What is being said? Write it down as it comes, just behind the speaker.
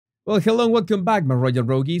Well, hello and welcome back, my Royal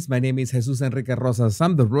Rogues. My name is Jesus Enrique Rosas.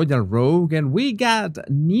 I'm the Royal Rogue, and we got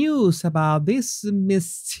news about these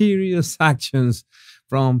mysterious actions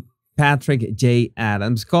from Patrick J.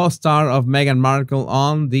 Adams, co-star of Meghan Markle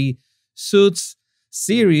on the Suits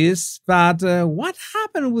series. But what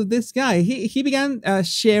happened with this guy? He began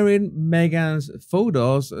sharing Meghan's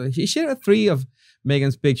photos. He shared three of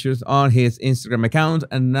Meghan's pictures on his Instagram account,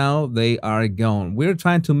 and now they are gone. We're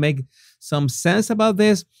trying to make some sense about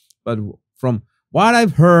this, but from what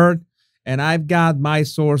I've heard, and I've got my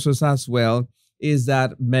sources as well, is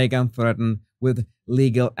that Meghan threatened with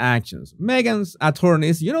legal actions. Meghan's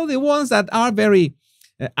attorneys, the ones that are very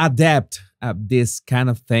adept at this kind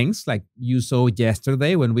of things, like you saw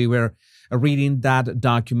yesterday when we were reading that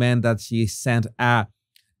document that she sent a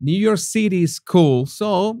New York City school.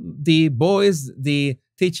 So the boys, the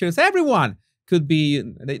teachers, everyone could be,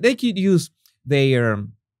 they could use their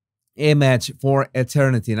image for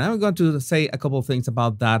eternity. And I'm going to say a couple of things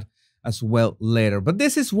about that as well later. But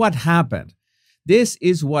this is what happened. This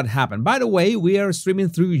is what happened. By the way, we are streaming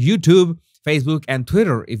through YouTube, Facebook, and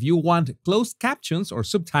Twitter. If you want closed captions or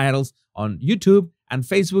subtitles on YouTube and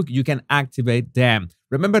Facebook, you can activate them.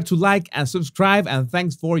 Remember to like and subscribe, and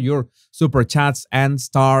thanks for your super chats and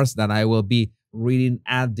stars that I will be reading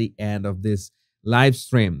at the end of this live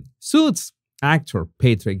stream. Suits actor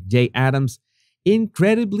Patrick J. Adams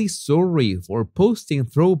incredibly sorry for posting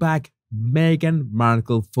throwback Meghan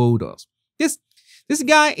Markle photos. This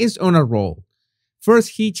guy is on a roll.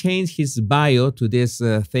 First, he changed his bio to this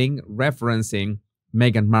thing referencing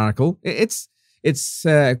Meghan Markle. It's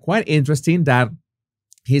quite interesting that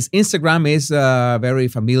his Instagram is very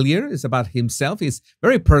familiar. It's about himself. It's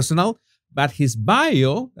very personal, but his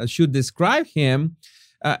bio should describe him.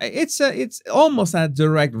 It's almost a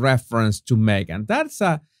direct reference to Meghan.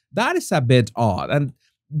 That is a bit odd. And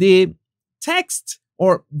the text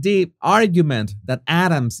or the argument that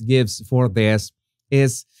Adams gives for this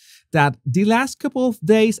is that the last couple of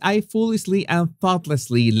days I foolishly and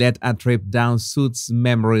thoughtlessly let a trip down Suits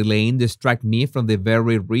memory lane distract me from the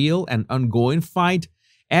very real and ongoing fight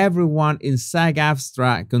everyone in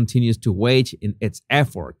SAG-AFTRA continues to wage in its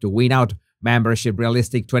effort to win out membership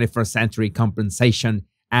realistic 21st century compensation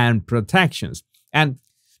and protections. And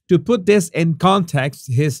to put this in context,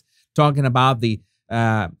 he's talking about the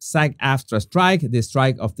SAG-AFTRA strike, the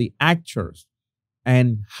strike of the actors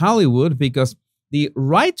in Hollywood, because the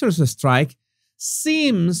writers' strike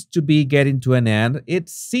seems to be getting to an end. It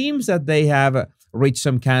seems that they have reached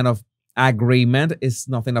some kind of agreement. It's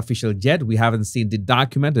nothing official yet. We haven't seen the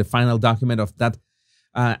document, the final document of that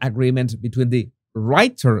agreement between the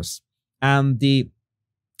writers and these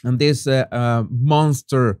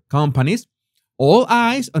monster companies. All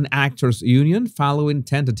eyes on Actors Union following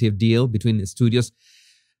tentative deal between the studios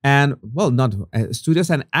and, well, not studios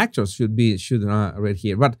and actors should read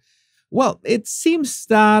here. But, well, it seems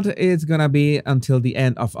that it's going to be until the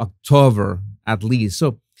end of October at least.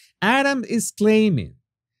 So Adam is claiming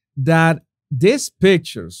that these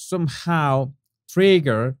pictures somehow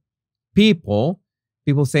trigger people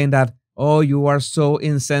saying that, oh, you are so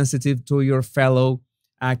insensitive to your fellow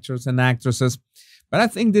actors and actresses. But I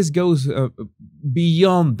think this goes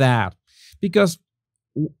beyond that, because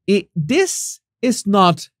this is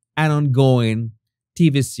not an ongoing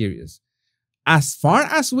TV series. As far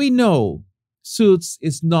as we know, Suits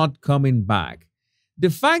is not coming back. The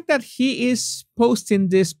fact that he is posting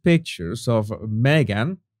these pictures of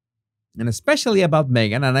Meghan, and especially about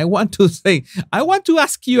Meghan, and I want to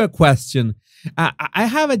ask you a question. I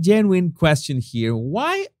have a genuine question here.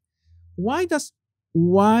 Why does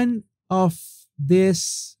one of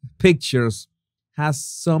these pictures has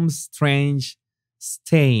some strange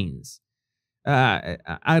stains?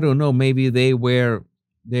 I don't know. Maybe they were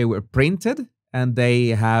printed and they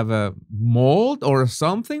have a mold or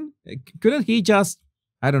something. Couldn't he just,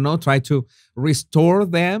 I don't know, try to restore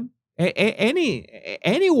them?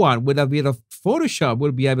 Anyone with a bit of Photoshop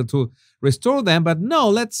will be able to restore them. But no,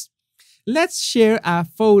 let's share a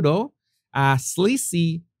photo, a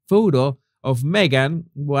sleazy photo of Meghan,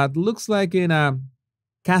 what looks like in a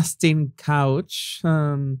casting couch.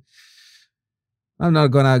 I'm not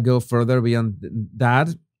gonna go further beyond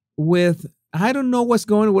that. With, I don't know what's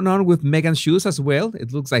going on with Meghan's shoes as well.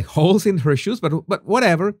 It looks like holes in her shoes, but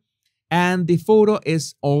whatever. And the photo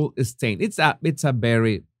is all stained. It's a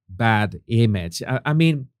very bad image. I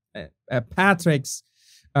mean, Patrick's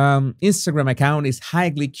Instagram account is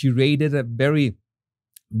highly curated, very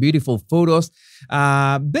beautiful photos.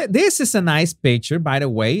 This is a nice picture, by the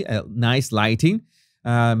way, nice lighting.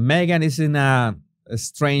 Meghan is in a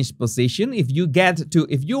strange position. If you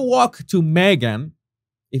walk to Meghan,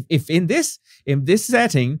 if in this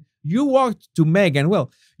setting you walk to Meghan,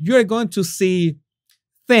 well, you're going to see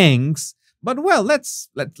things. But well, let's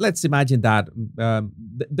imagine that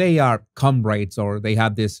they are comrades, or they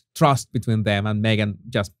have this trust between them, and Meghan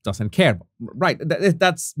just doesn't care. Right?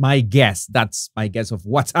 That's my guess. That's my guess of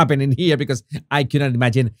what's happening here, because I cannot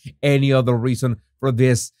imagine any other reason for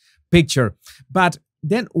this picture. But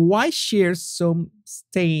then why share some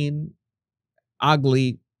stained,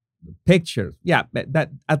 ugly pictures? Yeah, but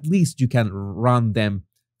at least you can run them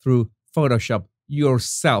through Photoshop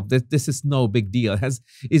yourself. This is no big deal.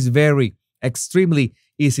 It's very extremely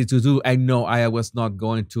easy to do. I know I was not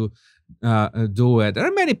going to do it. There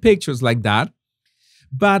are many pictures like that.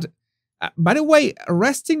 But by the way,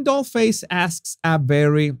 Resting Dollface asks a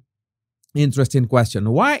very interesting question.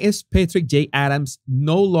 Why is Patrick J. Adams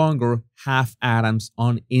no longer half Adams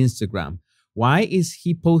on Instagram? Why is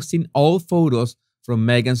he posting all photos from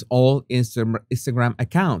Meghan's old Instagram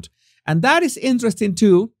account? And that is interesting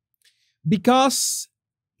too, because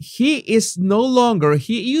he is no longer,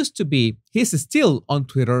 he used to be, he's still on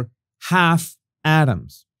Twitter, half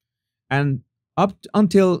Adams. And up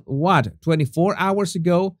until what, 24 hours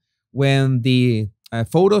ago, when the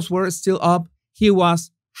photos were still up, he was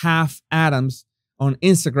half Adams on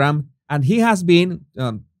Instagram. And he has been,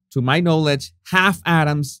 to my knowledge, half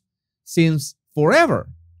Adams since forever.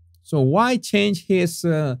 So why change his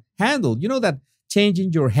handle? You know that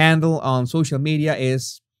changing your handle on social media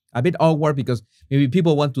is a bit awkward, because maybe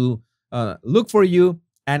people want to look for you.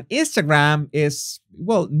 And Instagram is,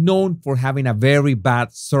 well, known for having a very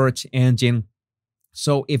bad search engine.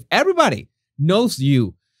 So if everybody knows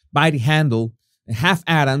you by the handle Half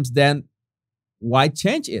Adams, then why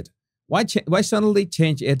change it? Why suddenly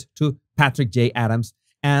change it to Patrick J. Adams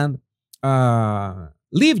and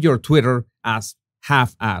leave your Twitter as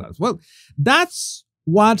Half Adams? Well, that's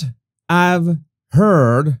what I've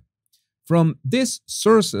heard from these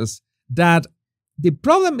sources, that the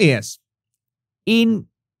problem is, in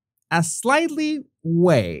a slightly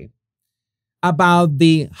way, about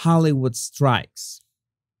the Hollywood strikes.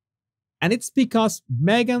 And it's because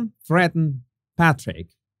Meghan threatened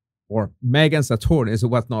Patrick, or Meghan's attorneys. It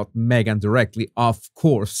was not Meghan directly. Of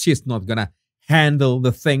course, she's not going to handle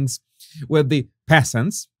the things with the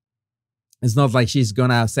peasants. It's not like she's going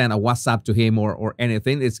to send a WhatsApp to him or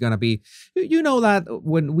anything. It's going to be, you know, that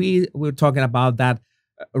when we were talking about that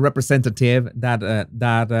representative,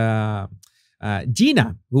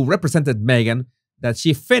 Gina, who represented Meghan, that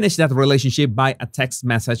she finished that relationship by a text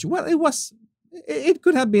message. Well, it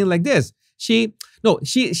could have been like this. She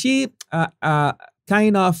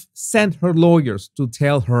kind of sent her lawyers to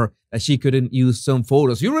tell her that she couldn't use some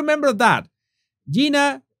photos. You remember that?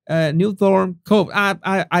 Gina Newthorne Cove.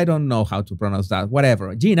 I don't know how to pronounce that.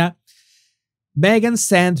 Whatever. Gina. Meghan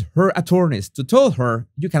sent her attorneys to tell her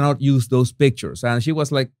you cannot use those pictures. And she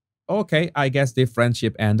was like, okay, I guess the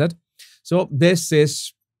friendship ended. So this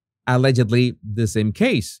is allegedly the same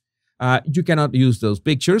case. You cannot use those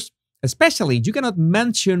pictures. Especially, you cannot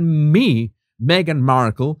mention me, Meghan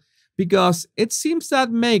Markle, because it seems that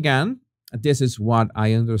Meghan, this is what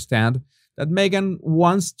I understand, that Meghan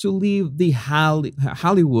wants to leave the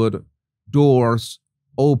Hollywood doors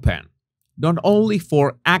open. Not only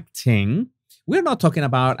for acting. We're not talking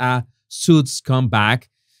about a Suits comeback,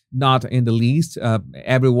 not in the least.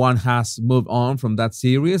 Everyone has moved on from that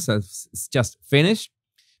series. It's just finished.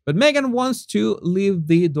 But Meghan wants to leave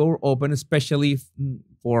the door open, especially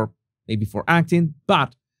for maybe for acting,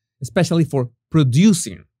 but especially for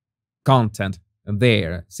producing content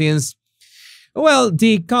there. Since, well,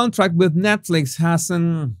 the contract with Netflix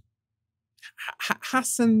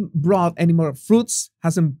hasn't brought any more fruits.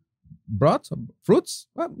 Hasn't brought fruits?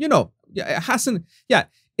 Well, you know, it hasn't. Yeah,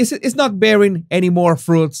 it's not bearing any more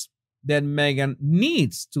fruits. Then Meghan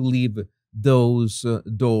needs to leave those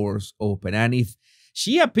doors open. And if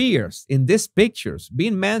she appears in these pictures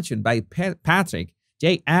being mentioned by Patrick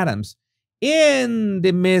J. Adams in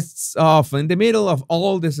the middle of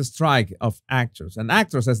all this strike of actors and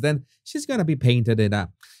actresses, then she's going to be painted in a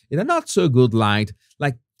not so good light.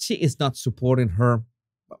 Like she is not supporting her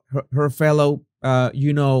fellow,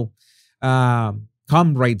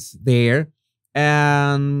 comrades there.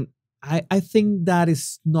 And I think that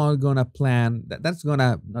is not gonna that's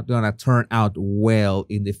not gonna turn out well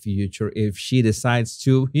in the future if she decides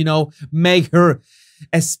to, make her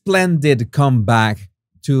a splendid comeback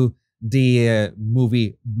to the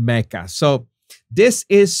movie Mecca. So this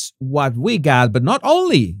is what we got, but not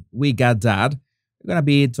only we got that, we're gonna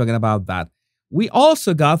be talking about that. We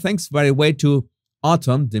also got, thanks by the way to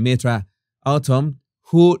Autumn, Dimitra Autumn,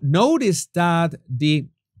 who noticed that the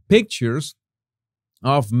pictures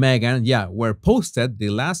of Meghan, were posted. The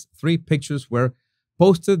last 3 pictures were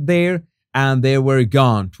posted there and they were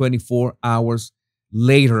gone 24 hours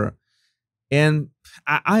later. And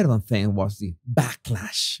I don't think it was the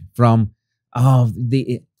backlash from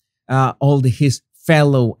the all his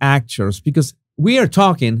fellow actors, because we are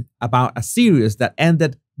talking about a series that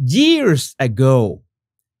ended years ago.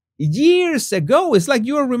 Years ago. It's like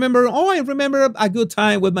you remember, oh, I remember a good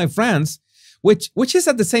time with my friends, which is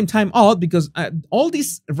at the same time odd, because all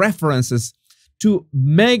these references to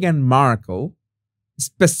Meghan Markle,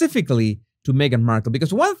 specifically to Meghan Markle,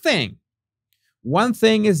 because one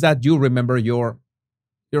thing is that you remember your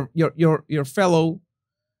fellow,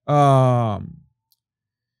 the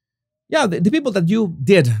people that you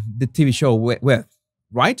did the TV show with,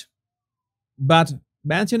 right? But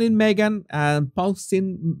mentioning Meghan and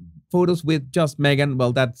posting photos with just Meghan,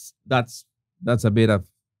 well, that's a bit of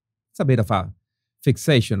a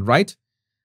fixation, right?